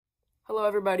Hello,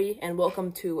 everybody, and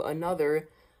welcome to another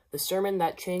The Sermon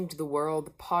That Changed the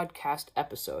World podcast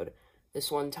episode. This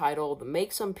one titled,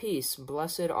 Make Some Peace,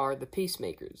 Blessed Are the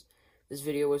Peacemakers. This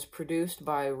video was produced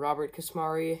by Robert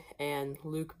Kasmari and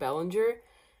Luke Bellinger.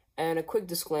 And a quick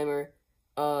disclaimer,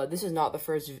 this is not the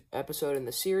first episode in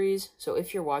the series, so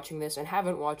if you're watching this and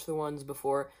haven't watched the ones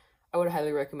before, I would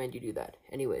highly recommend you do that.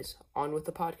 Anyways, on with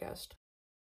the podcast.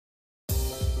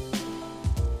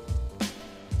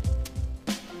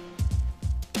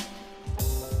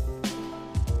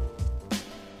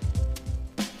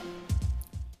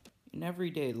 In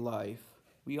everyday life,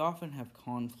 we often have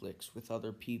conflicts with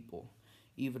other people,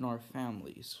 even our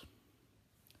families.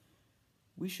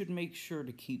 We should make sure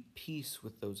to keep peace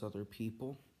with those other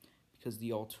people, because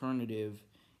the alternative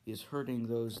is hurting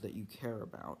those that you care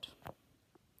about.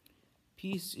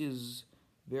 Peace is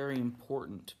very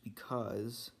important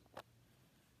because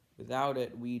without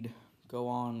it, we'd go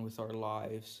on with our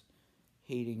lives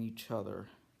hating each other.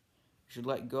 We should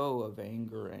let go of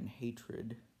anger and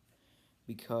hatred,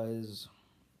 because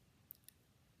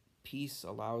peace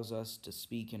allows us to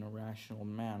speak in a rational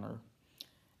manner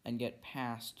and get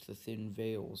past the thin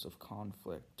veils of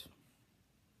conflict.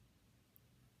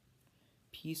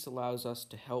 Peace allows us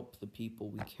to help the people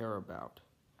we care about,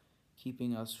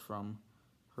 keeping us from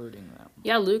hurting them.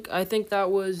 Yeah, Luke, I think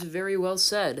that was very well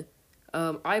said.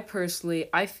 I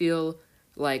feel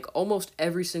like almost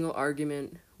every single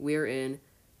argument we're in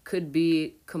could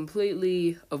be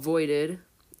completely avoided,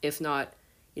 if not,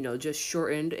 just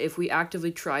shortened, if we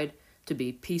actively tried to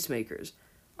be peacemakers.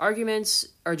 Arguments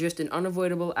are just an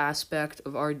unavoidable aspect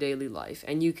of our daily life,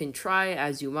 and you can try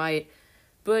as you might,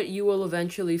 but you will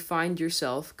eventually find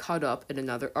yourself caught up in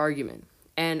another argument.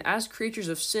 And as creatures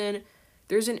of sin,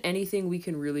 there isn't anything we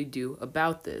can really do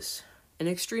about this. An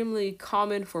extremely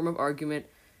common form of argument,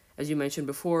 as you mentioned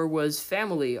before, was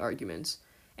family arguments.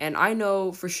 And I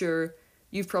know for sure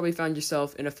you've probably found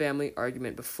yourself in a family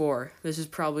argument before. This is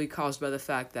probably caused by the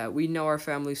fact that we know our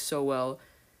families so well,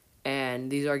 and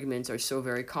these arguments are so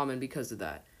very common because of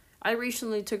that. I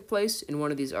recently took place in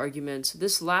one of these arguments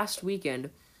this last weekend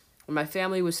when my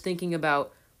family was thinking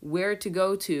about where to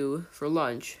go to for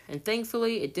lunch, and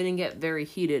thankfully it didn't get very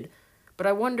heated, but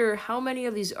I wonder how many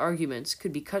of these arguments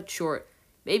could be cut short,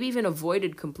 maybe even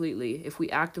avoided completely, if we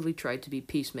actively tried to be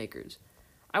peacemakers.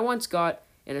 I once got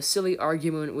in a silly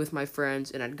argument with my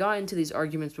friends, and I'd gotten into these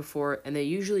arguments before, and they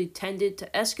usually tended to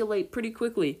escalate pretty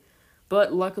quickly.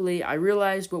 But luckily, I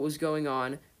realized what was going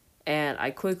on, and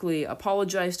I quickly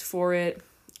apologized for it,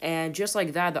 and just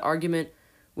like that, the argument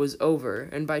was over.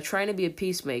 And by trying to be a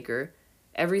peacemaker,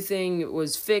 everything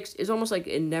was fixed. It's almost like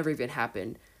it never even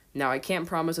happened. Now, I can't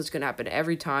promise it's going to happen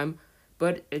every time,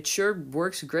 but it sure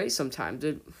works great sometimes.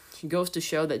 It goes to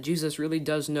show that Jesus really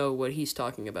does know what he's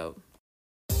talking about.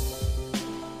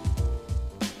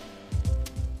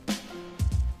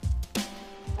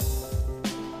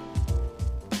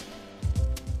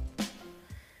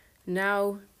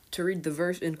 Now, to read the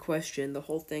verse in question, the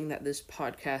whole thing that this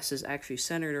podcast is actually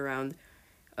centered around,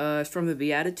 from the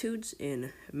Beatitudes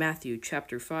in Matthew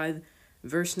chapter 5,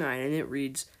 verse 9, and it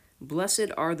reads,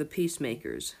 Blessed are the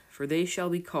peacemakers, for they shall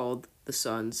be called the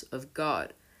sons of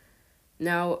God.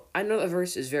 Now, I know the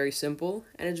verse is very simple,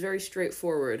 and it's very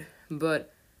straightforward,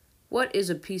 but what is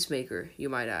a peacemaker, you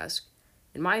might ask?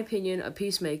 In my opinion, a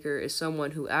peacemaker is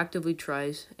someone who actively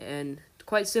tries, and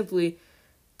quite simply,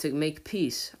 to make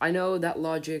peace. I know that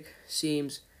logic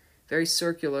seems very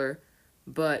circular,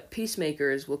 but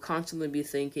peacemakers will constantly be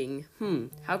thinking,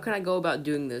 how can I go about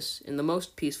doing this in the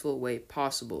most peaceful way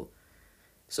possible?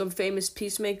 Some famous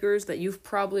peacemakers that you've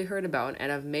probably heard about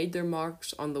and have made their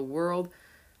marks on the world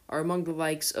are among the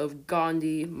likes of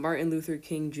Gandhi, Martin Luther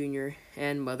King Jr.,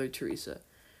 and Mother Teresa.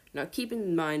 Now keep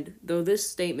in mind, though this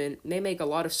statement may make a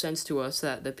lot of sense to us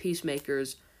that the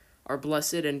peacemakers are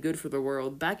blessed and good for the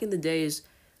world, back in the days,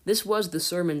 this was the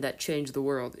sermon that changed the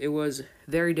world. It was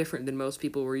very different than most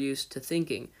people were used to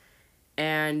thinking.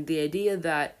 And the idea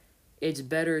that it's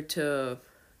better to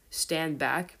stand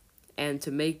back and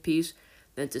to make peace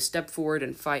than to step forward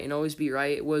and fight and always be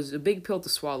right was a big pill to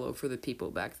swallow for the people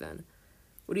back then.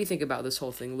 What do you think about this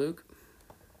whole thing, Luke?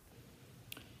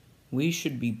 We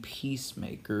should be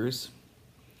peacemakers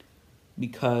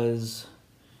because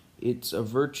it's a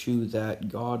virtue that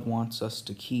God wants us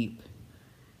to keep,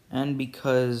 and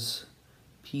because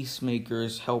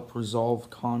peacemakers help resolve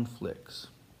conflicts.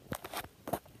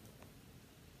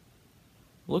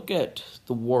 Look at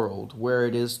the world where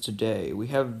it is today. We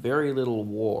have very little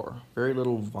war, very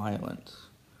little violence.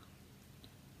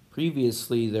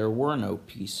 Previously, there were no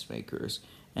peacemakers,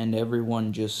 and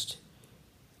everyone just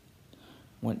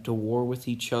went to war with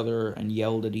each other and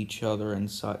yelled at each other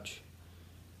and such.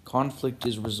 Conflict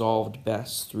is resolved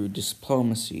best through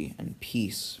diplomacy and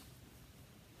peace.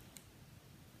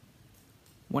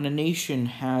 When a nation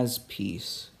has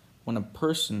peace, when a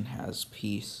person has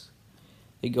peace,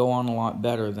 they go on a lot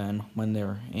better than when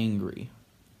they're angry.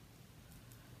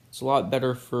 It's a lot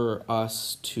better for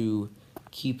us to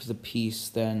keep the peace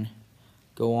than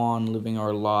go on living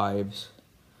our lives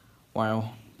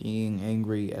while being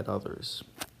angry at others.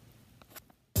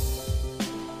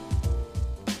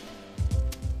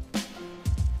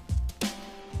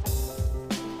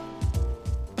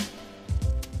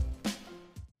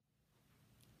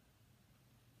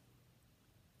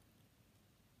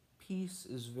 Peace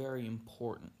is very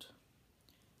important.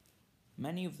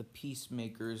 Many of the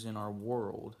peacemakers in our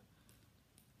world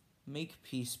make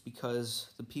peace because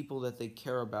the people that they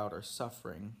care about are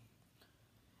suffering,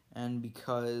 and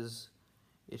because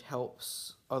it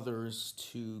helps others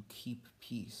to keep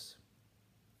peace.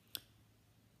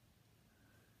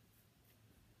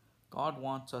 God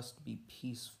wants us to be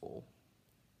peaceful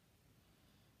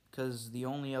because the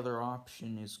only other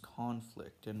option is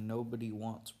conflict, and nobody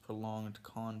wants prolonged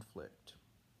conflict.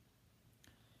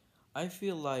 I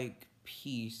feel like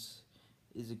peace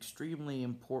is extremely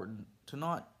important to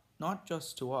not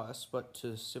just to us, but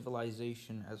to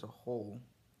civilization as a whole.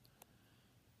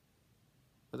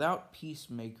 Without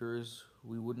peacemakers,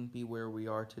 we wouldn't be where we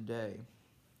are today.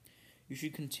 You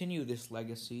should continue this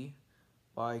legacy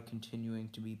by continuing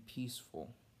to be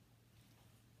peaceful.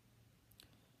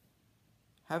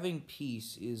 Having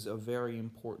peace is a very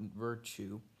important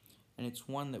virtue, and it's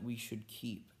one that we should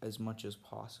keep as much as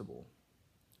possible.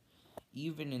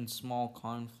 Even in small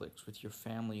conflicts with your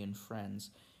family and friends,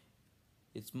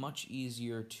 it's much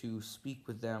easier to speak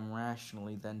with them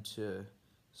rationally than to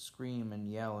scream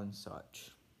and yell and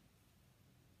such.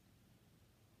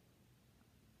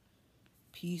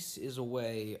 Peace is a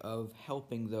way of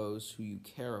helping those who you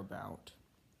care about,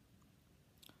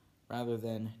 rather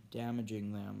than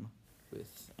damaging them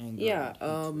with anger Yeah,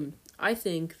 and hatred. I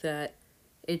think that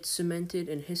it's cemented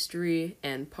in history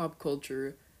and pop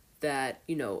culture that,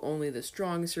 only the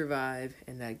strong survive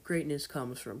and that greatness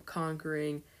comes from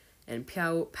conquering and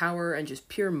power and just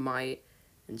pure might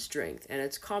and strength. And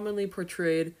it's commonly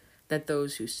portrayed that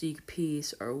those who seek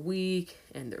peace are weak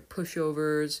and they're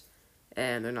pushovers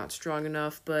and they're not strong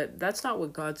enough, but that's not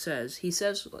what God says. He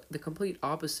says the complete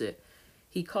opposite.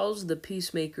 He calls the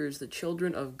peacemakers the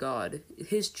children of God,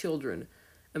 his children.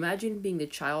 Imagine being the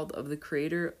child of the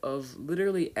creator of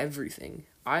literally everything.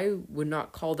 I would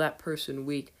not call that person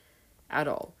weak at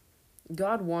all.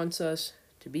 God wants us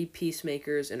to be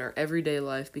peacemakers in our everyday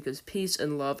life because peace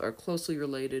and love are closely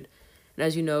related. And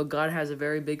as you know, God has a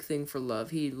very big thing for love.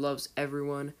 He loves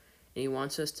everyone, and he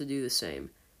wants us to do the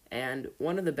same. And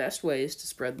one of the best ways to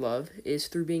spread love is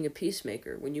through being a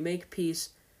peacemaker. When you make peace,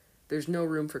 there's no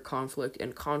room for conflict,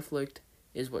 and conflict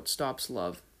is what stops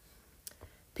love.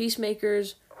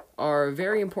 Peacemakers are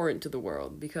very important to the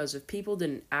world because if people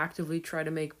didn't actively try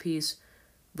to make peace,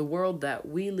 the world that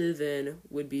we live in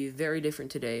would be very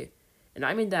different today. And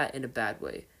I mean that in a bad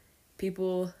way.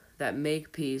 People that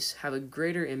make peace have a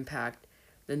greater impact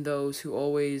than those who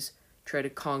always try to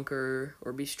conquer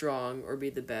or be strong or be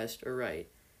the best or right.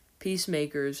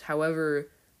 Peacemakers, however,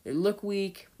 they look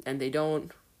weak and they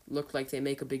don't look like they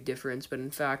make a big difference, but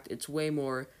in fact, it's way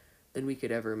more than we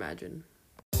could ever imagine.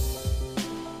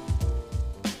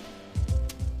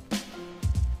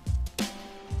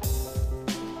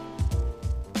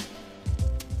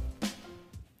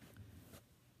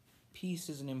 Peace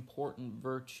is an important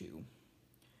virtue.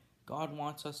 God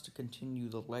wants us to continue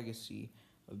the legacy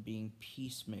of being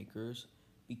peacemakers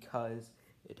because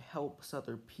it helps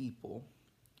other people,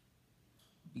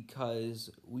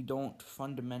 because we don't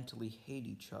fundamentally hate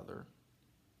each other,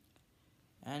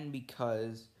 and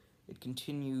because it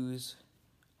continues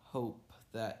hope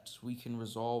that we can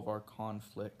resolve our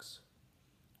conflicts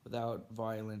without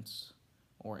violence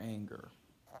or anger.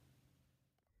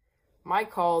 My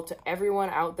call to everyone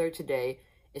out there today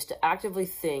is to actively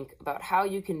think about how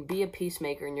you can be a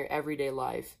peacemaker in your everyday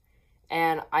life.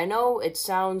 And I know it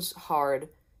sounds hard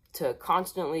to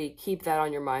constantly keep that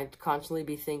on your mind, to constantly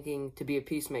be thinking to be a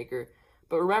peacemaker.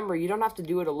 But remember, you don't have to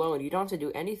do it alone. You don't have to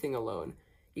do anything alone.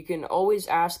 You can always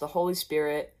ask the Holy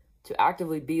Spirit to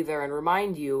actively be there and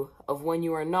remind you of when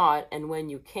you are not and when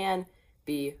you can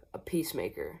be a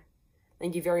peacemaker.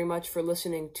 Thank you very much for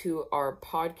listening to our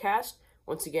podcast.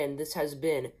 Once again, this has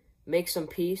been Make Some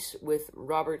Peace with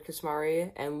Robert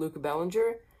Kismari and Luke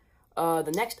Bellinger.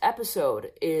 The next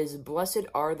episode is Blessed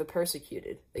Are the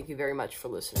Persecuted. Thank you very much for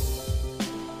listening.